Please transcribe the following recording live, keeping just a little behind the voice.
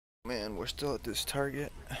Man, we're still at this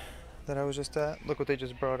Target that I was just at. Look what they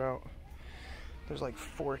just brought out. There's like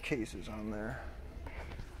 4 cases on there.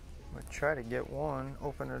 I'm gonna try to get one,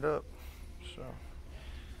 open it up. So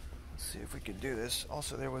let's see if we can do this.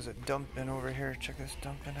 Also, there was a dump bin over here. Check this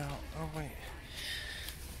dump bin out. Oh wait,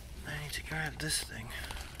 I need to grab this thing.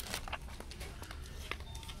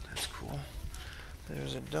 That's cool.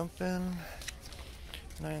 There's a dump bin,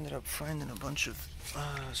 and I ended up finding a bunch of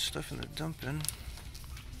stuff in the dump bin.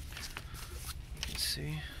 You can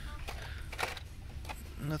see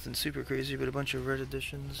nothing super crazy, but a bunch of red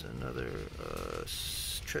editions, another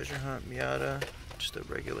treasure hunt Miata, just a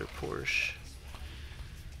regular Porsche.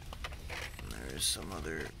 And there's some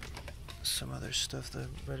other stuff, the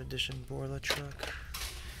red edition Borla truck.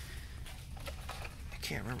 I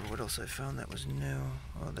can't remember what else I found that was new.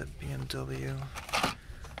 Oh, that BMW.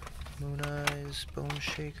 Moon Eyes, Bone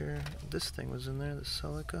Shaker. This thing was in there, the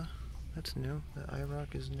Celica. That's new. The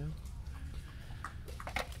IROC is new.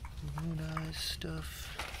 Moon Eyes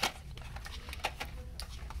stuff.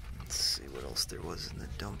 Let's see what else there was in the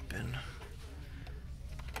dump bin.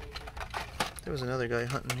 There was another guy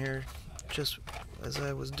hunting here just as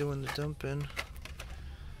I was doing the dump bin.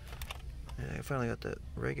 Yeah, I finally got that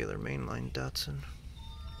regular mainline Datsun.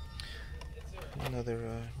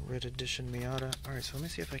 Another red edition Miata. Alright, so let me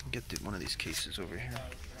see if I can get one of these cases over here.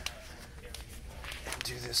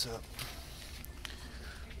 Do this up.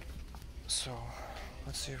 So,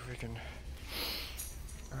 let's see if we can...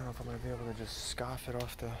 I don't know if I'm going to be able to just scoff it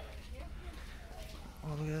off the...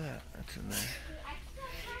 Oh, look at that. That's in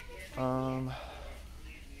there.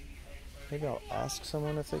 Maybe I'll ask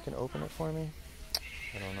someone if they can open it for me.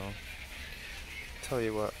 I don't know. Tell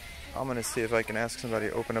you what. I'm going to see if I can ask somebody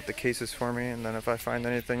to open up the cases for me, and then if I find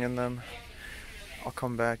anything in them, I'll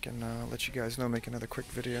come back and let you guys know, make another quick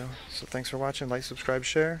video. So thanks for watching. Like, subscribe,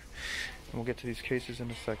 share, and we'll get to these cases in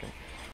a second.